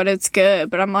song, but it's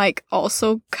good, but I'm like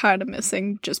also kind of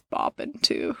missing just bopping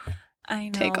too. I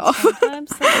know. Take Off.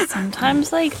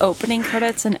 Sometimes like opening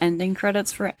credits and ending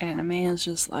credits for anime is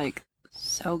just like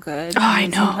so good. Oh, I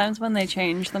know. Sometimes when they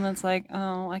change them, it's like,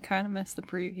 oh, I kind of miss the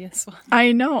previous one.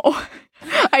 I know.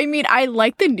 I mean, I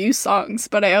like the new songs,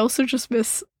 but I also just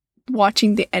miss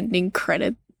watching the ending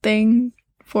credit thing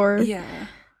for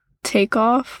Take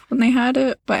Off when they had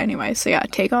it. But anyway, so yeah,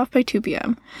 Take Off by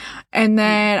 2PM. And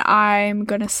then I'm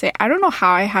gonna say, I don't know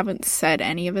how I haven't said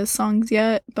any of his songs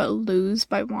yet, but Lose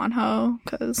by Wonho,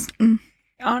 because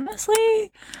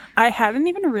honestly, I hadn't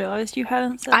even realized you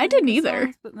hadn't said I didn't either.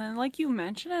 Songs, but then like you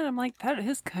mentioned it, I'm like, that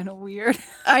is kind of weird.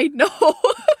 I know.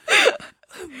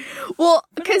 Well,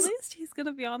 because at least he's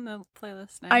gonna be on the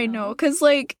playlist now. I know, because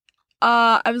like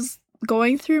I was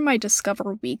going through my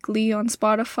Discover Weekly on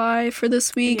Spotify for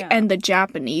this week, and the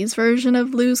Japanese version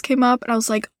of Lose came up, and I was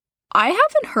like, I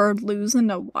haven't heard Lose in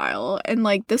a while, and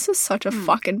like this is such a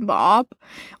fucking bop.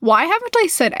 Why haven't I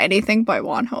said anything by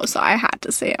Wonho? So I had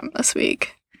to say him this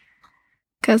week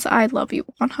because I love you,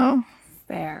 Wonho.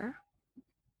 Fair.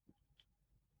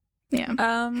 Yeah.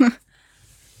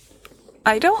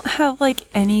 I don't have like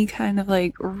any kind of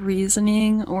like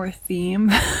reasoning or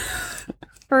theme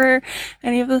for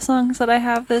any of the songs that I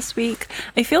have this week.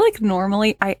 I feel like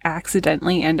normally I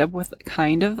accidentally end up with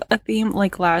kind of a theme.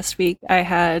 Like last week I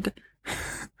had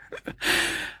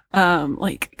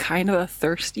like kind of a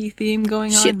thirsty theme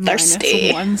going on. Shit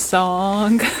thirsty. Minus one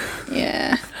song.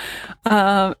 Yeah.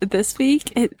 This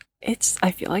week it's I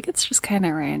feel like it's just kind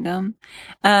of random.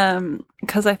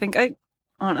 Because I think I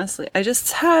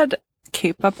just had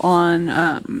K-pop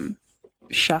on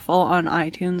shuffle on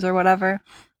iTunes or whatever.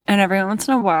 And every once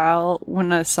in a while,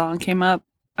 when a song came up,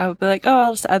 I would be like, oh,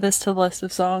 I'll just add this to the list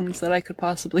of songs that I could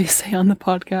possibly say on the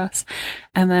podcast.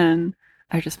 And then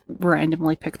I just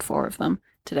randomly picked 4 of them.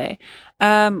 today.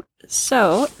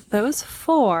 So those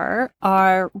 4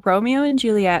 are Romeo and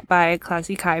Juliet by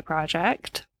Classy Kai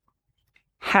Project,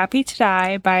 Happy to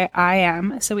Die by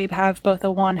I.M. So we have both a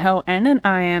Wonho and an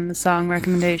I.M. song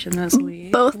recommendation this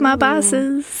week. Both my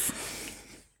bosses.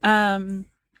 Tinkerbell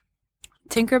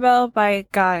by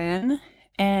Gayan,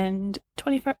 and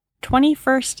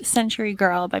 21st Century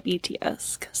Girl by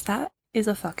BTS, because that is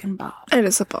a fucking bop. It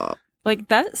is a bop. Like,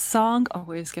 that song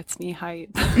always gets me hype.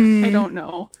 I don't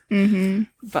know. Mm-hmm.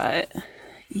 But,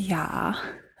 yeah.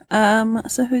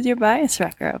 So who's your bias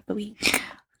wrecker of the week?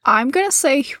 I'm gonna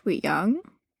say Hui Young.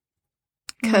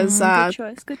 Because,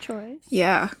 good choice.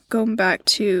 Yeah, going back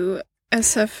to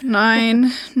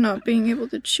SF9 not being able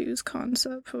to choose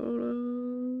concept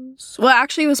photos. Well,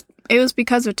 actually, it was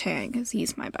because of Tang, because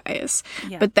he's my bias.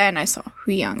 Yeah. But then I saw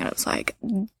Hui Young, and I was like,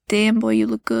 damn, boy, you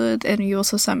look good. And you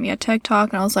also sent me a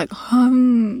TikTok, and I was like,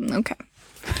 okay.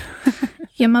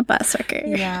 You're my bias wrecker.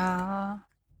 Yeah.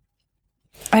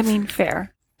 I mean,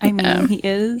 fair. I mean, he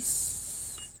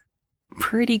is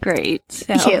pretty great.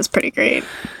 So. He is pretty great.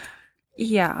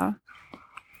 Yeah.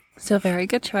 So very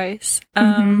good choice.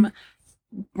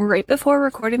 Right before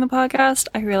recording the podcast,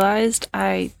 I realized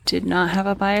I did not have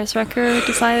a bias record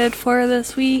decided for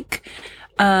this week.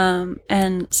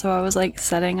 And so I was like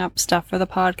setting up stuff for the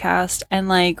podcast, and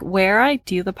like where I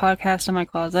do the podcast in my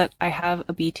closet, I have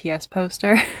a BTS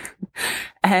poster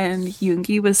and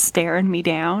Yoongi was staring me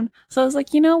down. So I was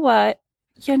like, you know what?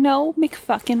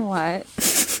 McFucking what?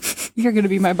 You're going to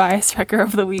be my bias wrecker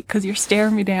of the week because you're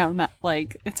staring me down. That,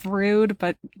 like, it's rude,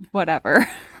 but whatever.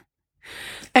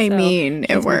 I mean,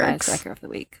 it works. Bias wrecker of the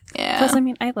week. Yeah. Plus, I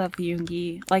mean, I love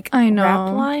Yoongi. Like, I know.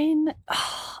 Rap Line.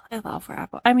 Oh, I love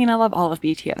Rap Line. I mean, I love all of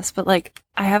BTS, but like,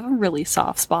 I have a really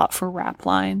soft spot for Rap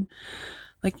Line.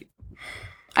 Like,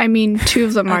 I mean, 2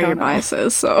 of them are your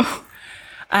biases, so.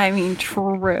 I mean,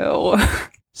 true.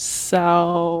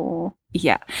 So,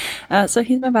 yeah. So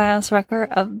he's my bias wrecker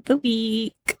of the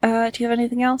week. Do you have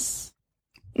anything else?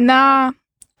 Nah.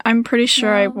 I'm pretty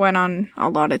sure I went on a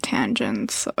lot of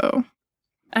tangents, so.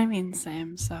 I mean,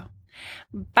 same, so.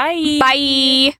 Bye! Bye!